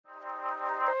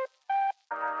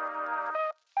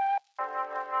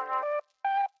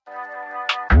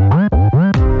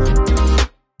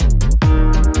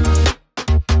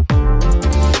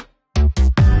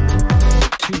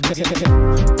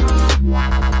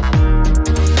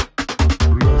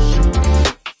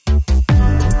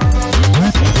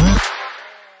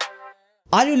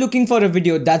Are you looking for a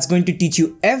video that's going to teach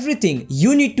you everything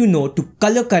you need to know to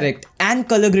color correct and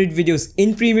color grade videos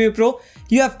in Premiere Pro?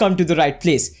 You have come to the right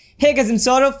place. Hey guys, I'm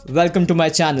Saurav, welcome to my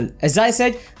channel. As I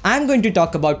said, I'm going to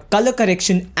talk about color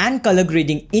correction and color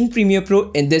grading in Premiere Pro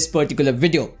in this particular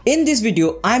video. In this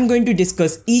video, I'm going to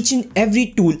discuss each and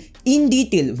every tool in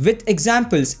detail with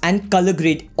examples and color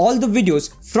grade all the videos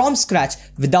from scratch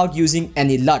without using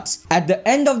any LUTs. At the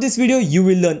end of this video, you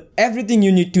will learn everything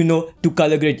you need to know to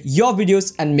color grade your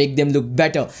videos and make them look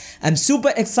better. I'm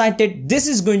super excited. This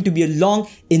is going to be a long,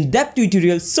 in-depth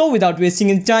tutorial, so without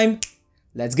wasting any time,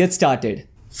 let's get started.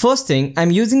 First thing,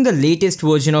 I'm using the latest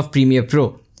version of Premiere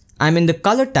Pro. I'm in the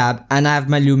color tab and I have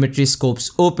my Lumetri scopes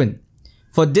open.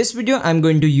 For this video, I'm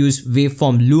going to use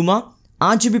Waveform Luma,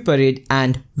 RGB Parade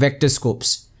and Vector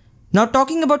scopes. Now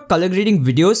talking about color grading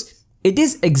videos, it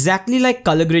is exactly like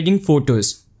color grading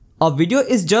photos. A video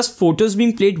is just photos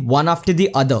being played one after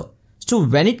the other. So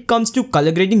when it comes to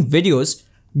color grading videos,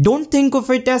 don't think of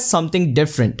it as something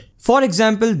different. For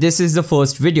example, this is the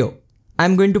first video.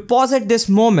 I'm going to pause at this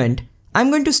moment. I'm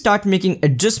going to start making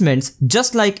adjustments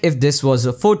just like if this was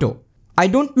a photo. I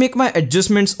don't make my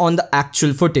adjustments on the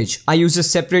actual footage. I use a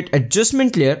separate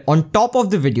adjustment layer on top of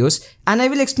the videos and I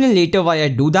will explain later why I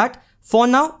do that. For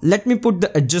now, let me put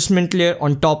the adjustment layer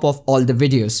on top of all the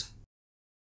videos.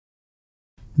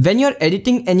 When you're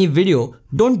editing any video,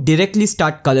 don't directly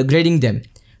start color grading them.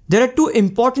 There are two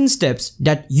important steps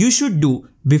that you should do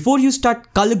before you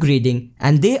start color grading,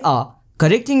 and they are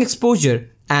correcting exposure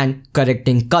and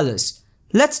correcting colors.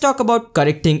 Let's talk about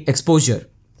correcting exposure.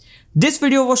 This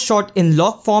video was shot in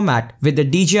log format with the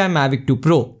DJI Mavic 2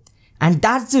 Pro, and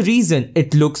that's the reason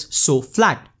it looks so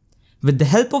flat. With the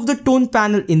help of the tone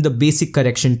panel in the basic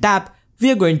correction tab, we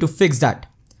are going to fix that.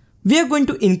 We are going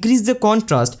to increase the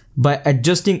contrast by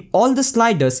adjusting all the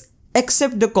sliders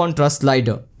except the contrast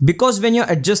slider. Because when you're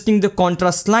adjusting the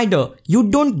contrast slider, you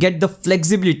don't get the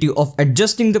flexibility of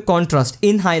adjusting the contrast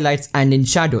in highlights and in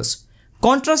shadows.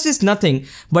 Contrast is nothing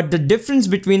but the difference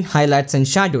between highlights and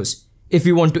shadows. If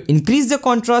you want to increase the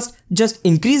contrast, just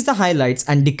increase the highlights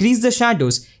and decrease the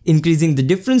shadows, increasing the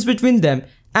difference between them,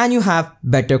 and you have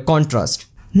better contrast.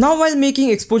 Now while making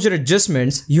exposure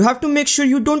adjustments, you have to make sure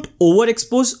you don't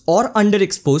overexpose or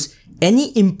underexpose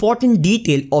any important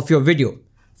detail of your video.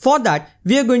 For that,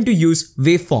 we are going to use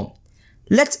waveform.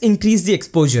 Let's increase the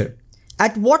exposure.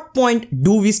 At what point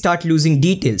do we start losing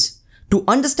details? To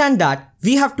understand that,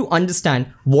 we have to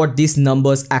understand what these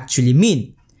numbers actually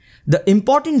mean. The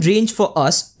important range for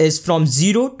us is from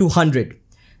 0 to 100.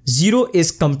 0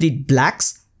 is complete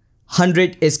blacks,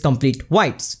 100 is complete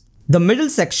whites. The middle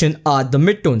section are the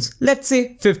midtones, let's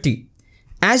say 50.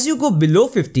 As you go below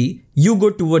 50, you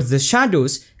go towards the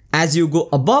shadows. As you go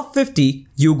above 50,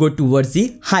 you go towards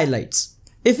the highlights.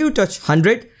 If you touch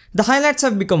 100, the highlights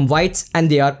have become whites and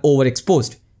they are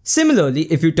overexposed. Similarly,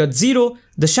 if you touch 0,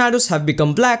 the shadows have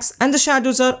become blacks and the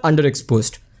shadows are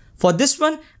underexposed. For this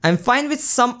one, I'm fine with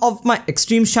some of my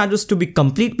extreme shadows to be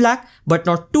complete black, but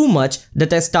not too much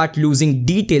that I start losing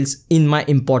details in my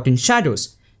important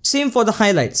shadows. Same for the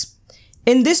highlights.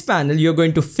 In this panel, you're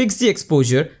going to fix the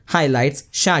exposure, highlights,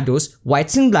 shadows,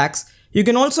 whites and blacks. You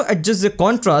can also adjust the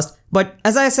contrast, but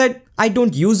as I said, I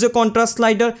don't use the contrast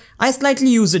slider. I slightly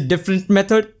use a different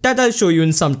method that I'll show you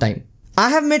in some time. I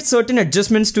have made certain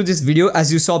adjustments to this video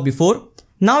as you saw before.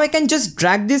 Now I can just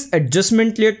drag this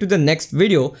adjustment layer to the next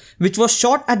video, which was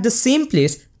shot at the same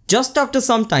place just after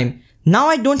some time. Now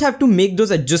I don't have to make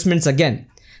those adjustments again.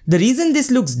 The reason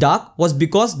this looks dark was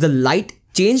because the light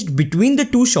changed between the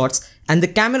two shots and the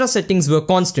camera settings were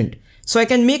constant. So I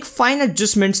can make fine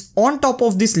adjustments on top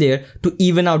of this layer to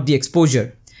even out the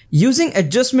exposure. Using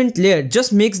adjustment layer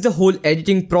just makes the whole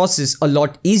editing process a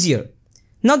lot easier.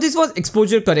 Now this was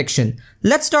exposure correction.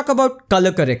 Let's talk about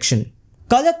color correction.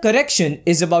 Color correction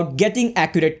is about getting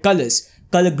accurate colors.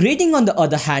 Color grading, on the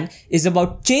other hand, is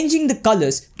about changing the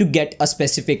colors to get a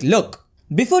specific look.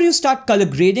 Before you start color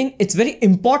grading, it's very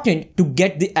important to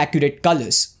get the accurate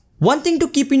colors. One thing to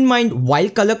keep in mind while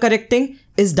color correcting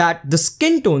is that the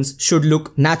skin tones should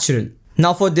look natural.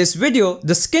 Now for this video,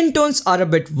 the skin tones are a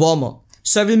bit warmer.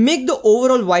 So I will make the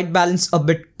overall white balance a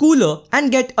bit cooler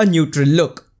and get a neutral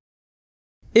look.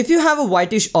 If you have a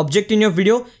whitish object in your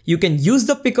video, you can use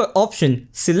the picker option,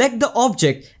 select the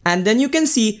object, and then you can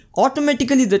see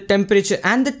automatically the temperature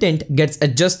and the tint gets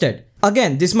adjusted.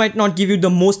 Again, this might not give you the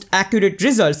most accurate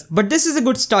results, but this is a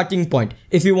good starting point.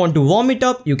 If you want to warm it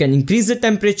up, you can increase the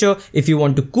temperature. If you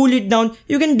want to cool it down,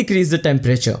 you can decrease the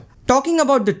temperature. Talking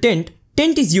about the tint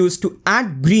is used to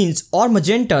add greens or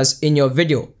magentas in your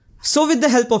video. So with the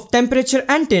help of temperature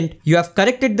and tint, you have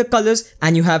corrected the colors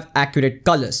and you have accurate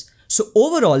colors. So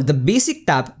overall, the basic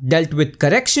tab dealt with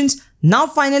corrections. Now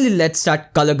finally, let's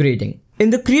start color grading.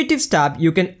 In the creatives tab,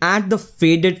 you can add the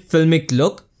faded filmic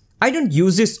look. I don't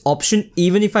use this option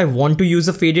even if I want to use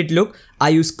a faded look. I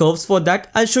use curves for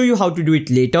that. I'll show you how to do it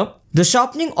later. The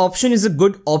sharpening option is a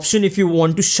good option if you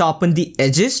want to sharpen the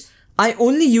edges. I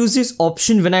only use this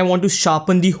option when I want to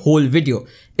sharpen the whole video.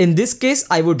 In this case,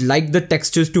 I would like the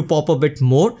textures to pop a bit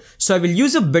more, so I will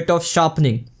use a bit of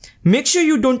sharpening. Make sure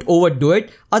you don't overdo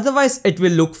it, otherwise it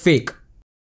will look fake.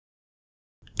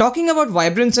 Talking about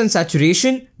vibrance and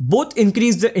saturation, both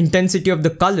increase the intensity of the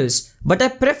colors, but I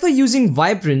prefer using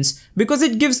vibrance because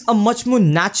it gives a much more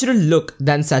natural look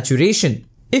than saturation.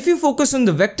 If you focus on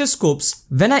the vector scopes,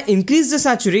 when I increase the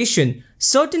saturation,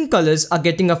 certain colors are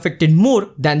getting affected more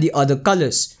than the other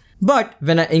colors. But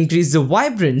when I increase the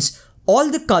vibrance, all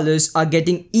the colors are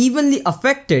getting evenly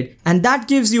affected, and that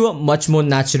gives you a much more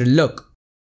natural look.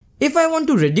 If I want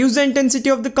to reduce the intensity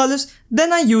of the colors,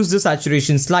 then I use the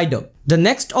saturation slider. The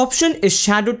next option is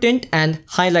shadow tint and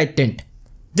highlight tint.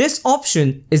 This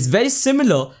option is very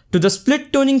similar to the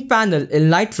split toning panel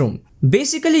in Lightroom.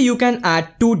 Basically, you can add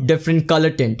two different color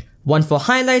tint, one for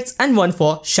highlights and one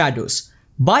for shadows.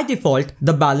 By default,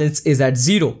 the balance is at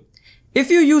 0. If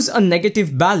you use a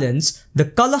negative balance, the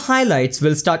color highlights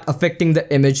will start affecting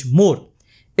the image more.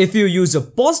 If you use a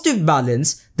positive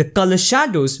balance, the color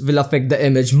shadows will affect the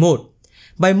image more.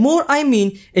 By more, I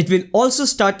mean it will also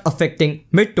start affecting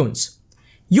midtones.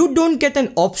 You don't get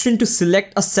an option to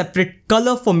select a separate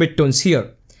color for midtones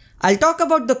here. I'll talk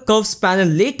about the curves panel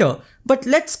later, but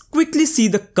let's quickly see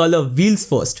the color wheels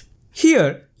first.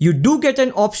 Here, you do get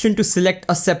an option to select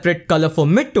a separate color for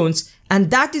midtones,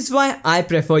 and that is why I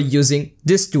prefer using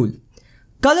this tool.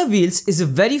 Color wheels is a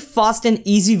very fast and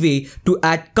easy way to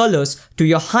add colors to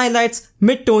your highlights,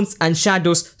 midtones and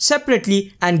shadows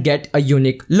separately and get a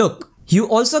unique look. You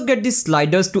also get these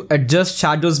sliders to adjust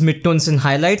shadows, midtones and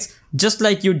highlights just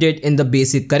like you did in the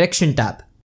basic correction tab.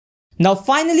 Now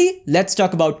finally, let's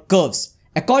talk about curves.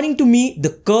 According to me, the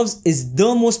curves is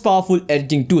the most powerful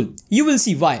editing tool. You will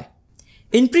see why.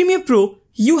 In Premiere Pro,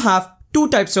 you have two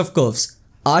types of curves,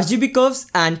 RGB curves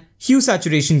and hue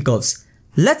saturation curves.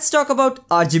 Let's talk about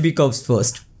RGB curves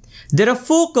first. There are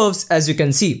 4 curves as you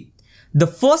can see. The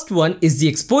first one is the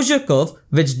exposure curve,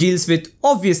 which deals with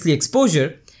obviously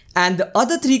exposure, and the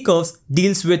other 3 curves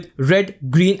deals with red,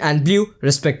 green and blue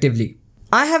respectively.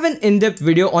 I have an in-depth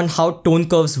video on how tone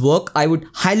curves work. I would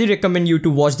highly recommend you to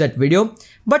watch that video.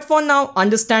 But for now,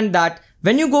 understand that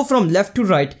when you go from left to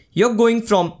right, you're going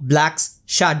from blacks,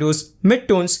 shadows,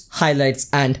 midtones, highlights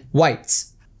and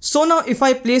whites. So now if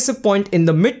I place a point in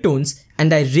the midtones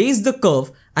and I raise the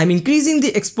curve, I'm increasing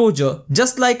the exposure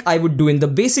just like I would do in the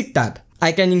basic tab.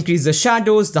 I can increase the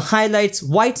shadows, the highlights,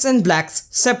 whites and blacks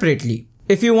separately.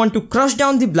 If you want to crush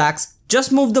down the blacks,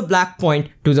 just move the black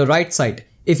point to the right side.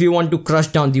 If you want to crush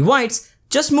down the whites,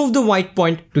 just move the white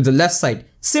point to the left side.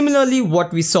 Similarly,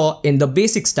 what we saw in the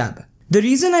basics tab. The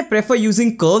reason I prefer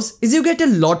using curves is you get a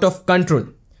lot of control.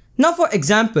 Now for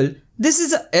example, this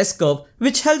is a S curve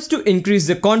which helps to increase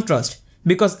the contrast,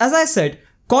 because as I said,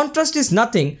 contrast is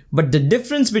nothing but the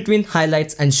difference between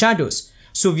highlights and shadows.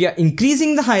 So we are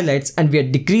increasing the highlights and we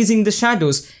are decreasing the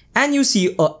shadows, and you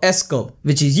see a S curve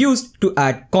which is used to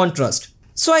add contrast.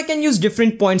 So I can use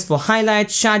different points for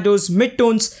highlights, shadows,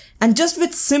 midtones, and just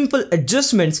with simple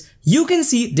adjustments, you can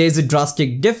see there is a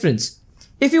drastic difference.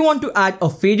 If you want to add a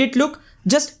faded look,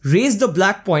 just raise the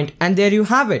black point and there you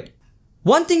have it.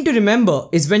 One thing to remember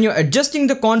is when you're adjusting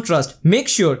the contrast, make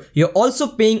sure you're also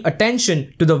paying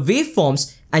attention to the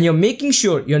waveforms and you're making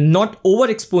sure you're not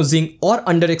overexposing or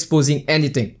underexposing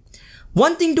anything.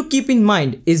 One thing to keep in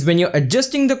mind is when you're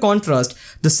adjusting the contrast,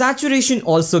 the saturation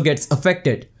also gets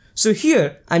affected. So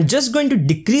here, I'm just going to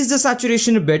decrease the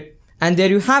saturation a bit and there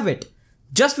you have it.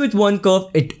 Just with one curve,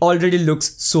 it already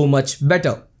looks so much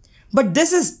better. But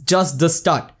this is just the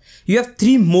start. You have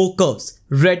 3 more curves,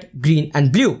 red, green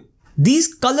and blue.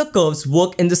 These color curves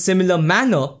work in the similar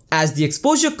manner as the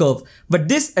exposure curve, but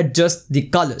this adjusts the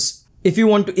colors. If you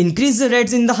want to increase the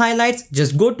reds in the highlights,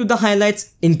 just go to the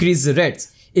highlights, increase the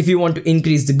reds. If you want to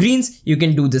increase the greens, you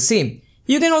can do the same.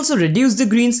 You can also reduce the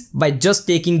greens by just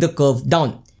taking the curve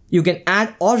down. You can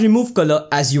add or remove color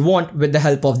as you want with the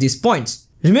help of these points.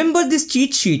 Remember this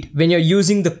cheat sheet when you're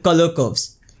using the color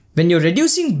curves. When you're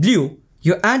reducing blue,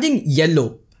 you're adding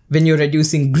yellow. When you're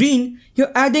reducing green,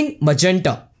 you're adding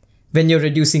magenta. When you're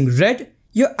reducing red,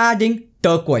 you're adding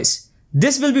turquoise.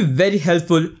 This will be very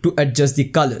helpful to adjust the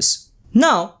colors.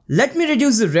 Now, let me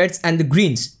reduce the reds and the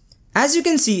greens. As you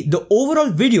can see, the overall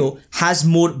video has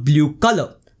more blue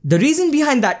color. The reason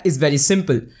behind that is very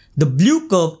simple. The blue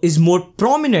curve is more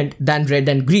prominent than red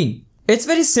and green. It's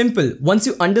very simple. Once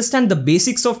you understand the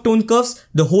basics of tone curves,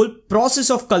 the whole process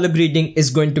of color grading is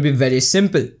going to be very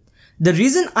simple. The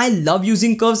reason I love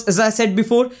using curves, as I said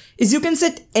before, is you can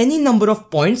set any number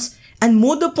of points, and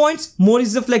more the points, more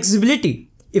is the flexibility.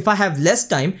 If I have less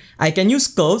time, I can use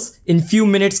curves. In few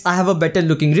minutes, I have a better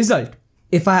looking result.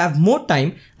 If I have more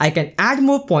time, I can add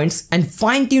more points and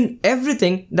fine tune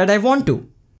everything that I want to.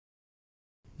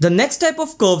 The next type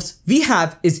of curves we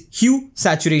have is hue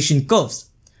saturation curves.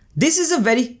 This is a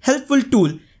very helpful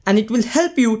tool and it will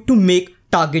help you to make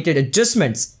targeted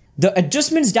adjustments. The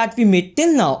adjustments that we made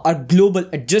till now are global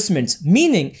adjustments,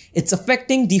 meaning it's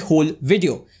affecting the whole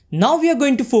video. Now we are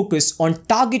going to focus on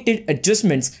targeted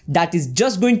adjustments that is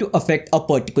just going to affect a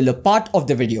particular part of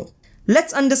the video.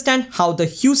 Let's understand how the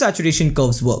hue saturation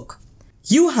curves work.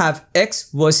 You have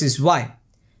X versus Y.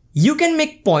 You can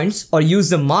make points or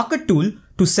use the marker tool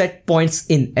to set points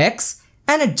in X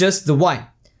and adjust the Y.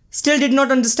 Still did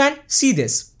not understand? See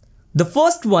this. The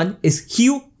first one is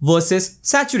hue versus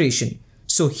saturation.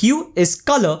 So hue is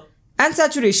color and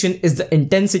saturation is the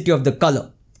intensity of the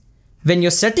color. When you're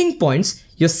setting points,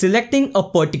 you're selecting a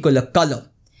particular color.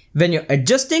 When you're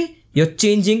adjusting, you're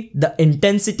changing the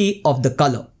intensity of the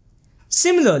color.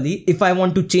 Similarly, if I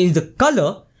want to change the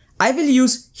color, I will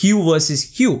use hue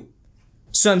versus hue.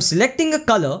 So I'm selecting a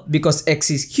color because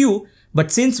X is hue, but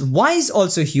since Y is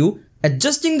also hue,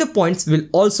 adjusting the points will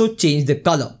also change the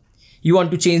color. You want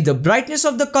to change the brightness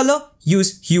of the color,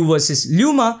 use hue versus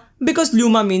luma because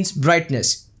luma means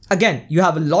brightness. Again, you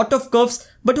have a lot of curves,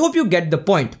 but hope you get the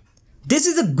point. This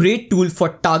is a great tool for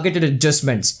targeted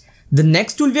adjustments. The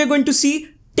next tool we are going to see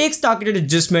takes targeted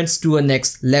adjustments to a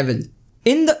next level.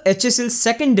 In the HSL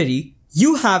Secondary,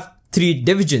 you have 3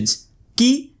 divisions: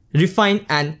 key, refine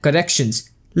and corrections.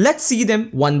 Let's see them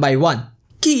one by one.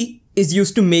 Key is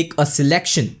used to make a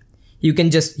selection. You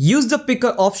can just use the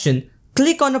picker option,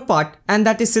 click on a part and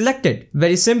that is selected.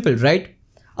 Very simple, right?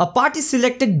 A part is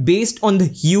selected based on the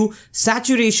hue,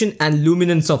 saturation and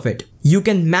luminance of it. You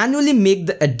can manually make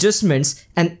the adjustments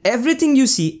and everything you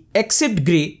see except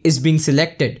gray is being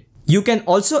selected. You can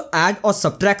also add or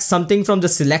subtract something from the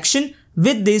selection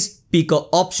with these picker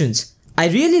options. I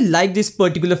really like this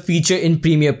particular feature in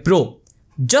Premiere Pro.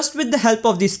 Just with the help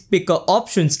of these picker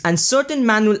options and certain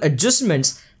manual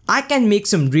adjustments, I can make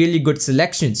some really good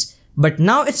selections. But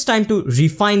now it's time to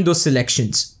refine those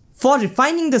selections. For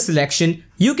refining the selection,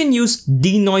 you can use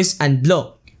denoise and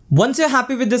blur. Once you're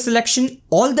happy with the selection,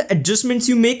 all the adjustments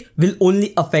you make will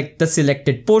only affect the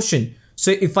selected portion.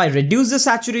 So if I reduce the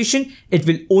saturation, it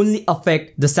will only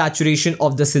affect the saturation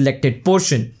of the selected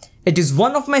portion. It is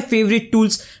one of my favorite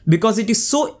tools because it is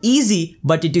so easy,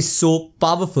 but it is so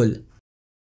powerful.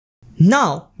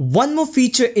 Now, one more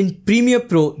feature in Premiere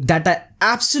Pro that I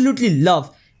absolutely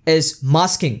love is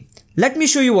masking. Let me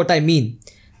show you what I mean.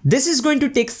 This is going to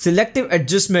take selective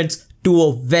adjustments to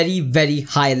a very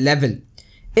high level.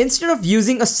 Instead of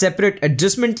using a separate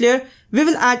adjustment layer, we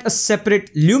will add a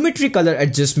separate lumetri color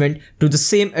adjustment to the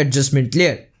same adjustment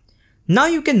layer. Now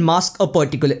you can mask a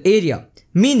particular area,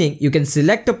 meaning you can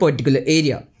select a particular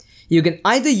area. You can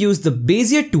either use the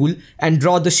Bezier tool and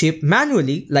draw the shape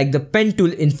manually like the pen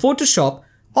tool in Photoshop,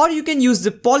 or you can use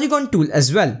the polygon tool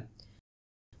as well.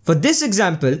 For this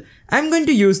example, I'm going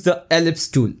to use the ellipse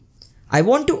tool. I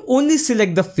want to only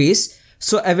select the face,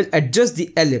 so I will adjust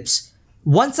the ellipse.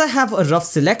 Once I have a rough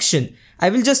selection, I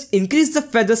will just increase the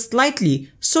feather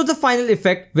slightly so the final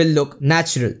effect will look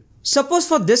natural. Suppose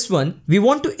for this one, we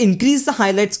want to increase the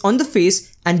highlights on the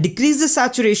face and decrease the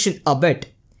saturation a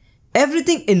bit.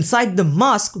 Everything inside the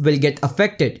mask will get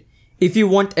affected. If you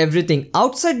want everything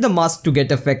outside the mask to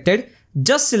get affected,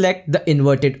 just select the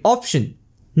inverted option.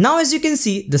 Now as you can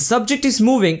see, the subject is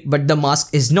moving but the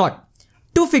mask is not.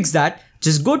 To fix that,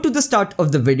 just go to the start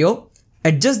of the video,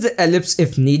 adjust the ellipse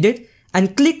if needed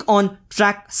and click on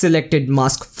track selected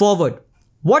mask forward.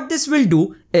 What this will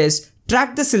do is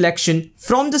track the selection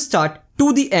from the start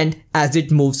to the end as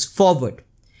it moves forward.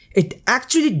 It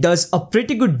actually does a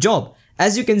pretty good job.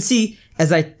 As you can see,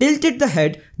 as I tilted the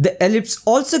head, the ellipse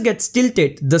also gets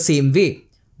tilted the same way.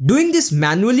 Doing this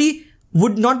manually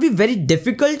would not be very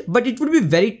difficult, but it would be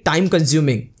very time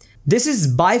consuming. This is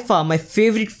by far my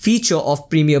favorite feature of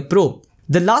Premiere Pro.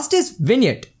 The last is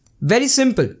vignette. Very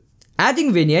simple.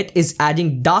 Adding vignette is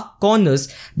adding dark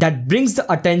corners that brings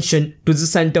the attention to the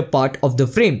center part of the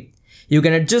frame. You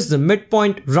can adjust the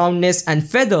midpoint, roundness and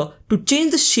feather to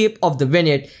change the shape of the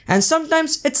vignette, and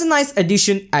sometimes it's a nice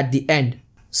addition at the end.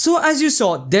 So as you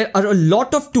saw, there are a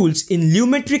lot of tools in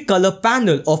Lumetri color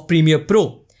panel of Premiere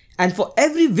Pro. And for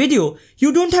every video,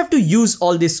 you don't have to use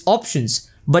all these options.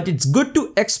 but it's good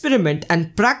to experiment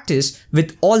and practice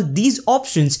with all these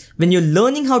options when you're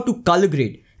learning how to color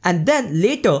grade, and then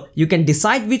later you can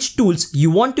decide which tools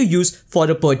you want to use for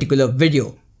a particular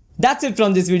video. That's it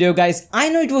from this video, guys. I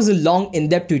know it was a long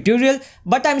in-depth tutorial,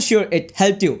 but I'm sure it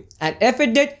helped you, and if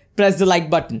it did, press the like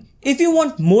button. If you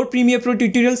want more Premiere Pro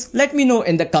tutorials, let me know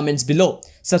in the comments below.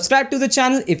 Subscribe to the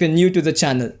channel if you're new to the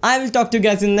channel. I will talk to you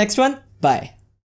guys in the next one. Bye.